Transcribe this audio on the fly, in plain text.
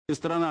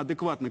сторона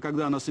адекватна,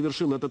 когда она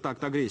совершила этот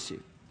акт агрессии?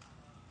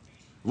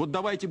 Вот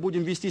давайте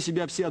будем вести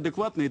себя все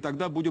адекватно, и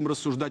тогда будем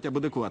рассуждать об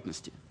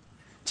адекватности.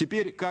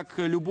 Теперь, как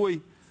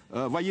любой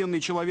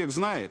военный человек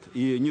знает,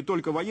 и не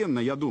только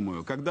военный, я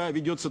думаю, когда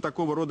ведется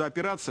такого рода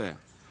операция,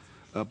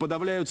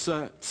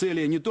 подавляются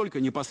цели не только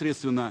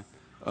непосредственно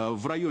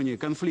в районе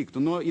конфликта,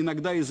 но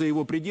иногда и за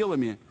его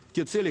пределами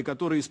те цели,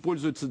 которые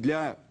используются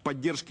для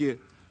поддержки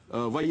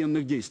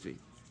военных действий.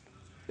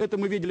 Это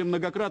мы видели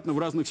многократно в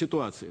разных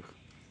ситуациях.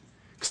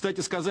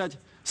 Кстати сказать,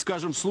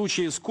 скажем, в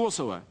случае с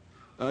Косово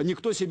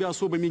никто себя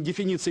особыми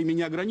дефинициями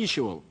не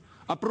ограничивал,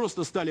 а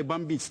просто стали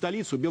бомбить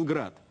столицу,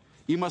 Белград,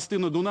 и мосты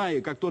на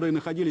Дунае, которые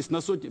находились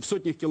в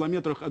сотнях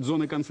километрах от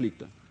зоны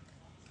конфликта.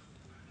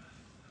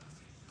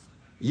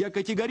 Я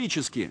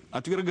категорически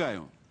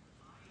отвергаю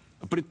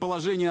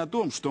предположение о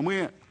том, что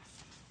мы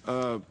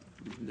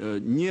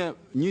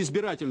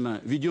неизбирательно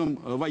ведем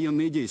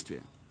военные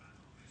действия.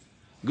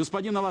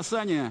 Господин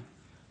Аласаня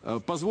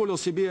позволил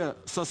себе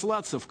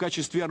сослаться в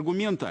качестве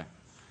аргумента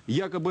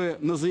якобы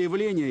на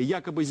заявления,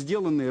 якобы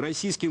сделанные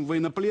российским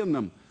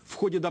военнопленным в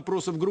ходе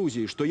допроса в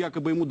Грузии, что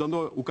якобы ему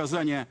дано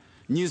указание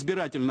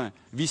неизбирательно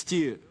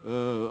вести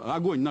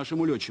огонь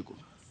нашему летчику.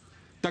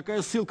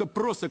 Такая ссылка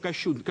просто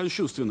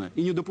кощунственна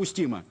и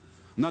недопустима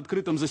на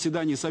открытом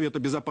заседании Совета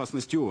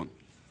Безопасности ООН.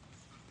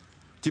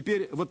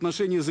 Теперь в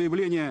отношении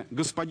заявления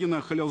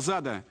господина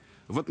Халилзада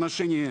в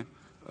отношении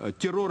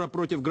террора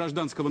против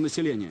гражданского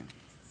населения.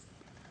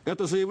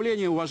 Это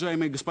заявление,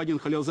 уважаемый господин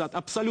Халилзад,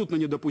 абсолютно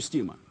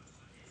недопустимо.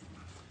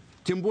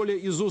 Тем более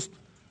из уст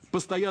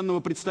постоянного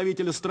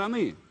представителя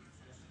страны,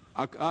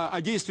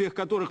 о действиях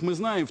которых мы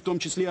знаем, в том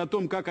числе и о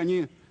том, как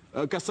они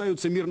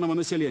касаются мирного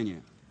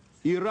населения.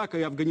 И Ирака,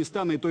 и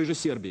Афганистана, и той же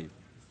Сербии.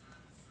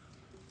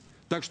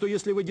 Так что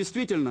если вы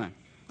действительно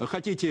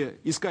хотите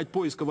искать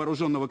поиска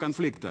вооруженного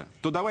конфликта,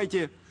 то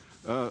давайте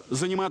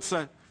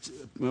заниматься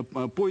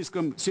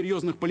поиском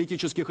серьезных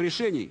политических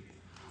решений,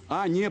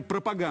 а не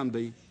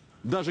пропагандой.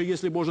 Даже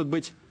если, может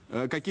быть,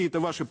 какие-то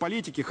ваши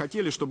политики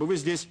хотели, чтобы вы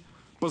здесь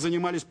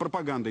позанимались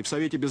пропагандой в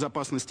Совете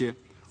Безопасности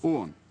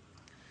ООН.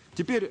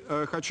 Теперь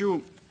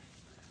хочу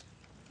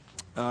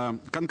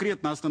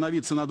конкретно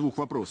остановиться на двух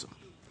вопросах.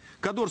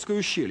 Кадорское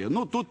ущелье.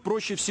 Ну, тут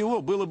проще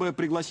всего было бы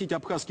пригласить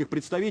абхазских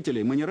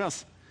представителей. Мы не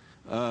раз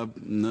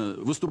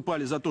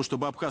выступали за то,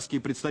 чтобы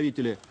абхазские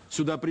представители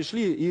сюда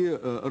пришли и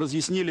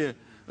разъяснили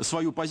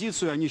свою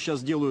позицию. Они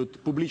сейчас делают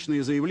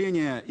публичные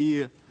заявления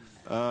и,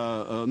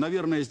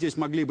 наверное, здесь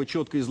могли бы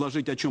четко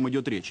изложить, о чем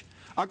идет речь.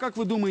 А как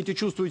вы думаете,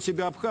 чувствуют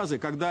себя абхазы,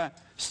 когда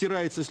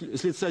стирается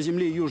с лица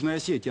земли Южной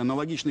Осетии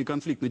аналогичный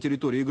конфликт на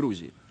территории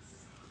Грузии?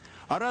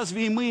 А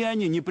разве и мы, и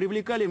они не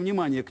привлекали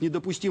внимание к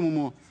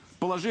недопустимому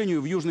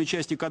положению в южной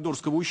части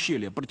Кадорского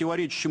ущелья,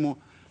 противоречащему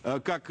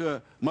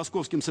как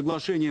Московским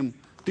соглашениям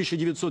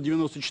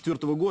 1994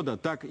 года,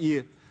 так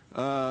и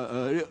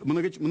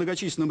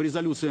многочисленным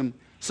резолюциям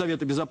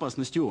Совета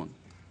Безопасности ООН?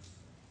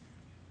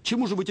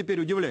 Чему же вы теперь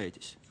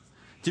удивляетесь?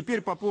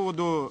 Теперь по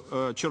поводу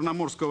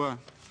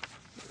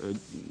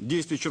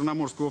действий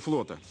Черноморского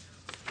флота.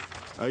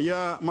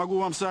 Я могу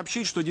вам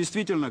сообщить, что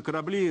действительно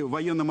корабли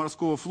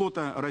военно-морского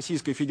флота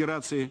Российской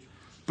Федерации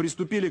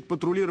приступили к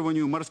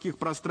патрулированию морских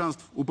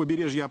пространств у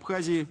побережья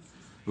Абхазии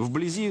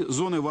вблизи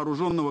зоны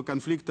вооруженного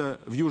конфликта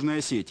в Южной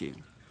Осетии.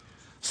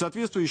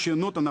 Соответствующая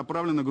нота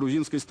направлена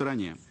грузинской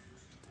стороне.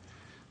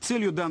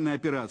 Целью данной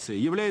операции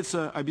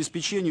является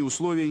обеспечение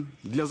условий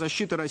для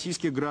защиты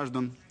российских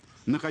граждан,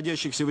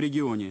 находящихся в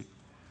регионе,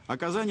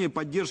 оказание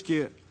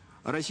поддержки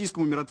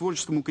российскому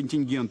миротворческому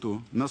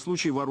контингенту на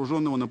случай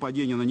вооруженного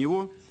нападения на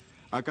него,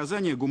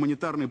 оказание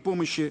гуманитарной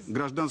помощи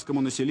гражданскому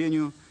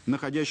населению,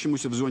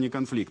 находящемуся в зоне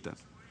конфликта.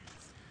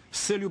 С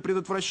целью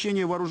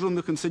предотвращения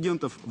вооруженных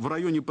инцидентов в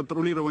районе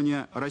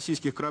патрулирования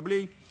российских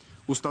кораблей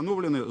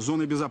установлены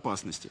зоны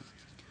безопасности.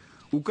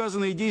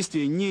 Указанные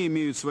действия не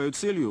имеют своей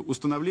целью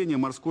установления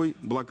морской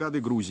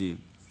блокады Грузии.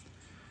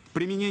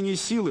 Применение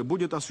силы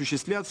будет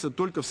осуществляться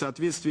только в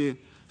соответствии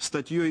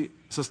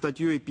со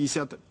статьей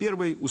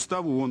 51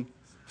 Устава ООН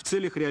в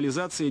целях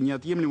реализации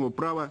неотъемлемого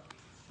права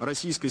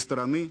российской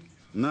стороны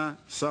на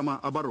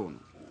самооборону.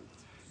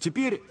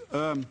 Теперь,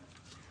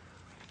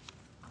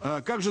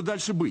 как же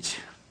дальше быть?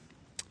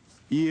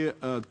 И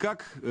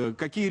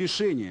какие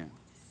решения,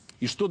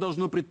 и что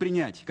должно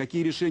предпринять,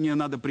 какие решения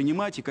надо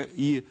принимать,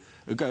 и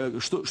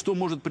что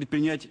может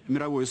предпринять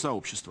мировое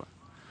сообщество?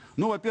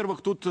 Ну,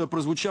 во-первых, тут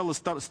прозвучало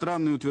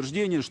странное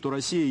утверждение, что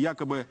Россия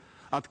якобы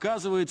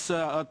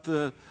отказывается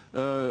от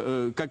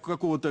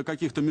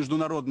каких-то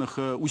международных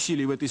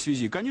усилий в этой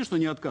связи. Конечно,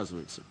 не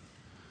отказывается.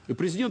 И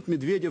президент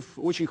Медведев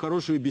очень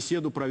хорошую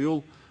беседу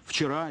провел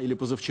вчера или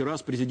позавчера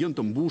с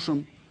президентом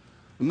Бушем.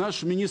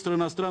 Наш министр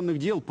иностранных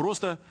дел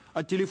просто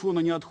от телефона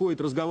не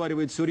отходит,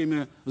 разговаривает все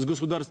время с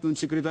государственным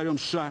секретарем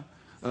США.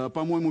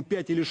 По-моему,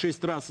 5 или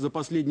 6 раз за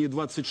последние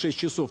 26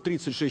 часов,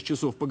 36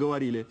 часов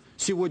поговорили.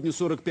 Сегодня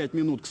 45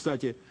 минут,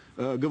 кстати,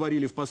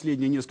 говорили в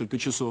последние несколько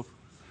часов.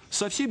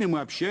 Со всеми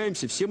мы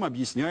общаемся, всем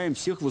объясняем,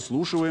 всех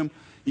выслушиваем.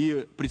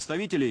 И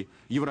представителей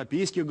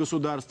европейских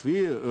государств,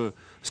 и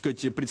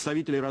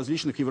представителей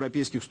различных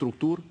европейских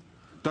структур.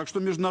 Так что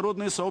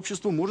международное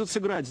сообщество может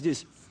сыграть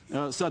здесь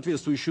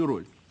соответствующую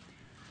роль.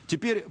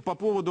 Теперь по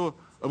поводу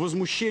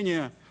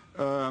возмущения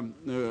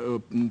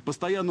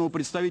постоянного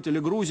представителя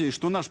Грузии,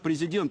 что наш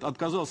президент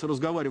отказался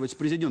разговаривать с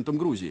президентом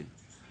Грузии.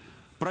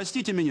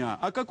 Простите меня,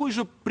 а какой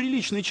же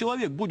приличный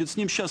человек будет с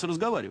ним сейчас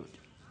разговаривать?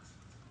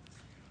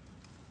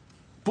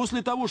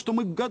 После того, что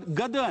мы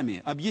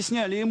годами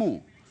объясняли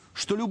ему,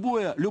 что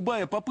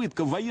любая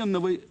попытка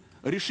военного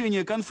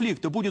решения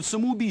конфликта будет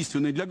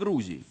самоубийственной для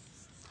Грузии,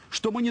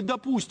 что мы не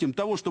допустим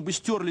того, чтобы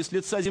стерли с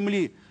лица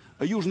земли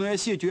Южную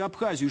Осетию и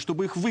Абхазию,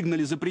 чтобы их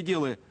выгнали за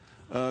пределы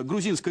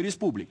Грузинской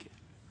республики.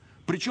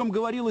 Причем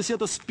говорилось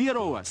это с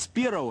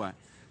первого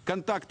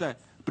контакта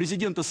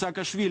президента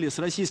Саакашвили с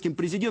российским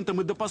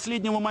президентом и до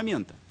последнего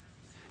момента.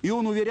 И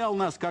он уверял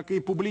нас, как и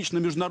публично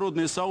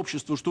международное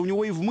сообщество, что у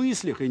него и в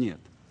мыслях и нет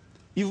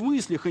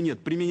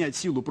применять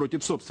силу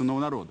против собственного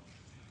народа.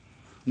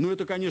 Но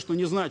это, конечно,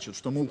 не значит,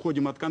 что мы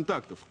уходим от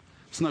контактов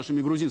с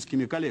нашими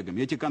грузинскими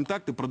коллегами. Эти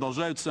контакты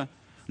продолжаются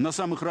на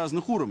самых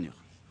разных уровнях.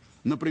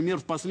 Например,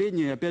 в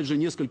последние, опять же,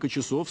 несколько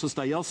часов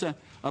состоялся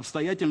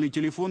обстоятельный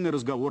телефонный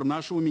разговор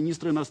нашего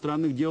министра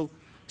иностранных дел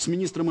с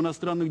министром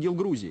иностранных дел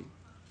Грузии.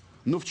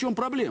 Но в чем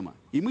проблема?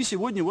 И мы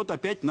сегодня вот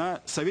опять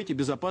на Совете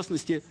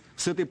Безопасности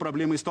с этой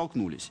проблемой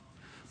столкнулись.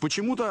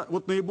 Почему-то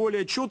вот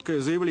наиболее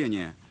четкое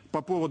заявление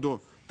по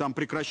поводу там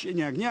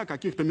прекращения огня,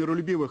 каких-то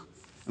миролюбивых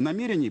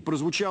намерений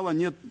прозвучало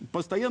не от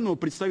постоянного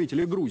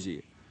представителя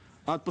Грузии,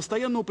 а от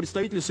постоянного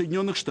представителя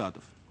Соединенных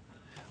Штатов.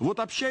 Вот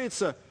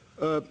общается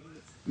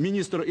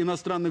министр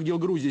иностранных дел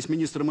Грузии с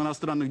министром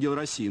иностранных дел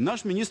России.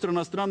 Наш министр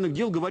иностранных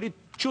дел говорит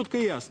четко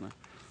и ясно.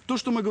 То,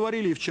 что мы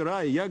говорили и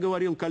вчера, и я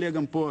говорил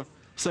коллегам по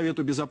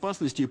Совету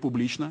Безопасности и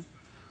публично,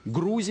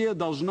 Грузия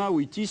должна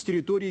уйти с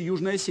территории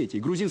Южной Осетии.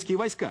 Грузинские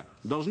войска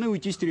должны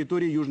уйти с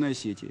территории Южной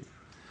Осетии.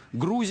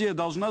 Грузия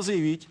должна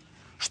заявить,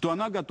 что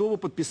она готова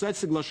подписать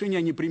соглашение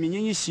о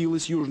неприменении силы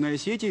с Южной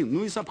Осетией,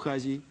 ну и с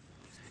Абхазией.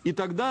 И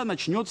тогда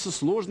начнется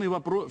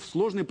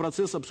сложный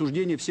процесс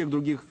обсуждения всех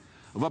других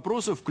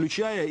вопросов,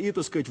 включая и,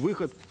 так сказать,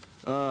 выход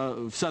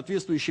в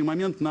соответствующий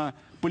момент на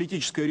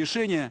политическое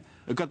решение,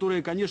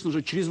 которое, конечно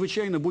же,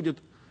 чрезвычайно будет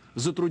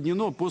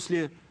затруднено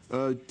после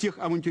тех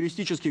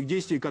авантюристических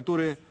действий,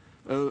 которые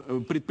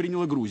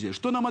предприняла Грузия.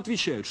 Что нам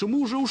отвечают? Что мы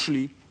уже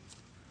ушли.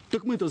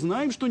 Так мы-то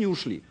знаем, что не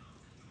ушли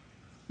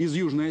из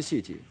Южной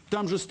Осетии.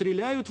 Там же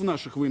стреляют в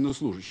наших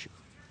военнослужащих.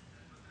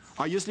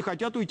 А если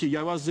хотят уйти,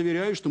 я вас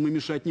заверяю, что мы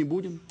мешать не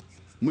будем.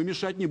 Мы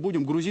мешать не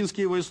будем.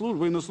 Грузинские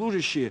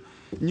военнослужащие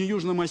ни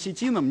южным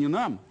осетинам, ни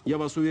нам, я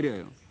вас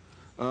уверяю,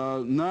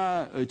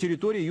 на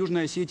территории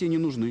Южной Осетии не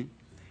нужны.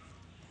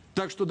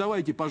 Так что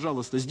давайте,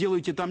 пожалуйста,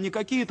 сделайте там не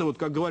какие-то, вот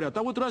как говорят,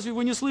 а вот разве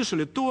вы не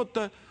слышали,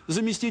 тот-то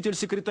заместитель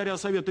секретаря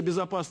Совета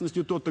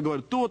Безопасности, тот-то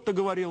говорит, тот-то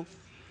говорил.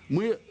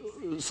 Мы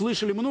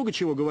слышали много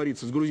чего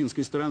говорится с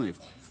грузинской стороны,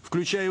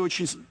 включая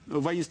очень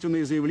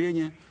воинственные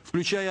заявления,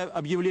 включая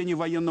объявление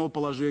военного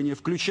положения,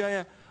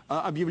 включая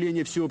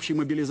объявление всеобщей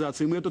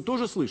мобилизации. Мы это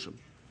тоже слышим.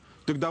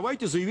 Так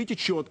давайте заявите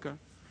четко,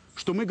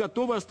 что мы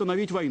готовы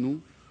остановить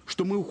войну,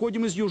 что мы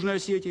уходим из Южной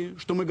Осетии,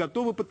 что мы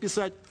готовы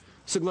подписать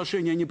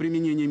соглашение о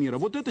неприменении мира.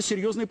 Вот это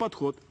серьезный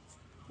подход,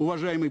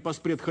 уважаемый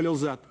поспред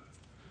Халилзад,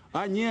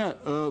 а не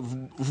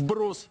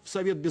вброс в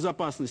Совет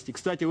Безопасности.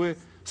 Кстати, вы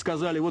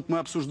сказали, вот мы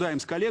обсуждаем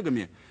с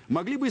коллегами,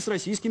 могли бы и с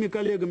российскими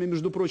коллегами,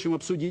 между прочим,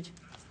 обсудить,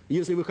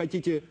 если вы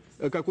хотите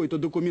какой-то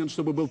документ,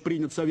 чтобы был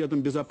принят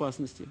Советом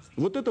Безопасности.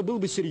 Вот это был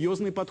бы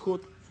серьезный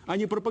подход, а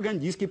не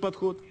пропагандистский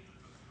подход,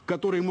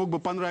 который мог бы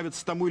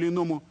понравиться тому или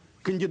иному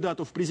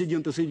кандидату в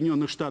президенты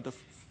Соединенных Штатов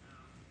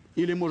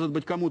или, может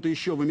быть, кому-то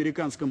еще в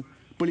американском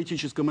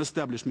политическом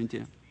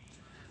эстаблишменте.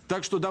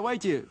 Так что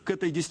давайте к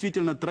этой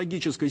действительно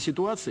трагической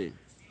ситуации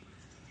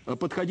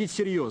подходить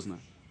серьезно.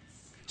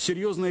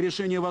 Серьезное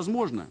решение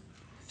возможно,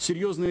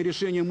 серьезное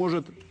решение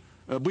может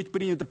быть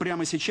принято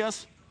прямо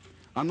сейчас,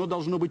 оно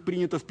должно быть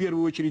принято в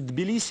первую очередь в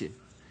Тбилиси,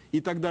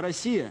 и тогда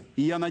Россия,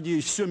 и я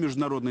надеюсь, все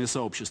международное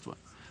сообщество,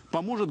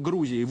 поможет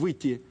Грузии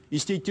выйти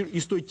из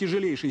той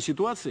тяжелейшей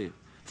ситуации,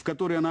 в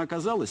которой она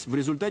оказалась в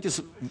результате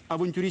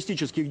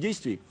авантюристических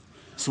действий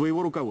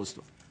своего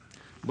руководства.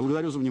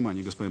 Благодарю за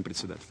внимание, господин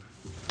председатель.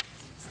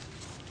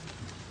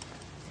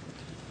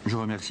 Je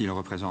remercie le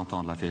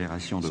représentant de la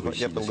Fédération de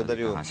Russie de sa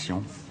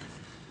déclaration.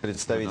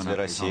 Представителя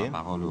России. La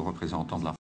parole au représentant de la